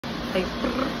Hey,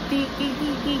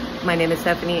 my name is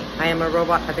Stephanie. I am a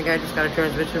robot. I think I just got a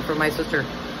transmission from my sister.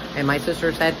 And my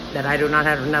sister said that I do not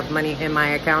have enough money in my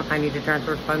account. I need to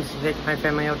transfer funds to take my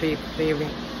family out to eat the evening.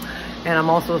 And I'm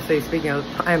also speaking of,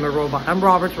 I am a robot. I'm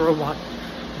Robert's robot.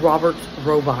 Robert's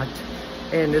robot.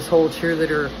 And this whole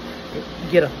cheerleader,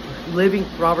 get up.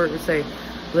 Robert would say,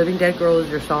 Living Dead Girl is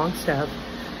your song, Steph.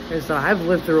 And so I've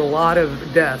lived through a lot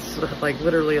of deaths, like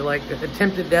literally like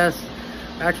attempted deaths.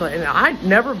 Actually, and I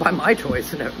never by my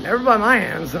choice, never by my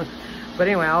hands. But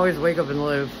anyway, I always wake up and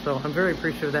live. So I'm very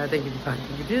appreciative of that. Thank you, thank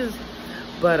you, Jesus.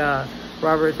 But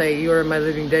Robert say, you are my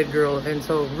living dead girl. And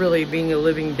so really being a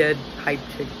living dead hype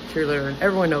cheerleader, and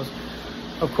everyone knows,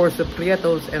 of course, the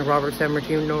Prietos and Robert San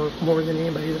Martino know more than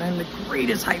anybody that I'm the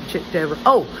greatest hype chick to ever.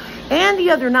 Oh, and the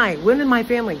other night, when in my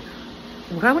family,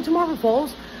 when I went to Marble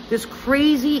Falls, this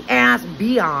crazy ass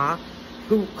Bia,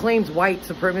 who claims white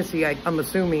supremacy, I'm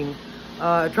assuming,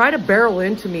 tried to barrel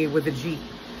into me with a Jeep.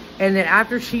 And then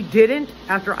after she didn't,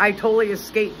 after I totally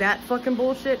escaped that fucking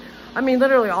bullshit, I mean,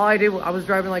 literally all I did, I was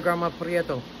driving like Grandma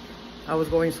Prieto. I was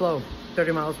going slow,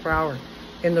 30 miles per hour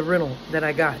in the rental that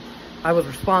I got. I was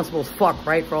responsible as fuck,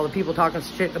 right? For all the people talking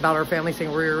shit about our family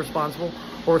saying we're irresponsible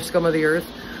or scum of the earth.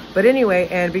 But anyway,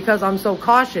 and because I'm so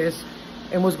cautious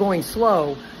and was going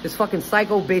slow, this fucking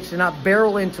psycho bitch did not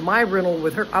barrel into my rental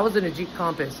with her. I was in a Jeep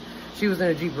Compass. She was in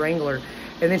a Jeep Wrangler.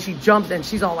 And then she jumps and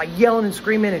she's all like yelling and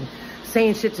screaming and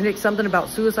saying shit to Nick, something about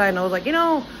suicide. And I was like, you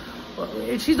know,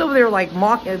 she's over there like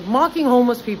mocking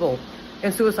homeless people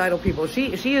and suicidal people.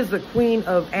 She is the queen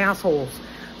of assholes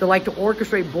that like to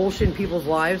orchestrate bullshit in people's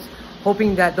lives,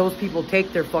 hoping that those people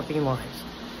take their fucking lives.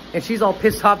 And she's all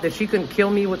pissed off that she couldn't kill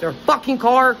me with her fucking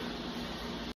car.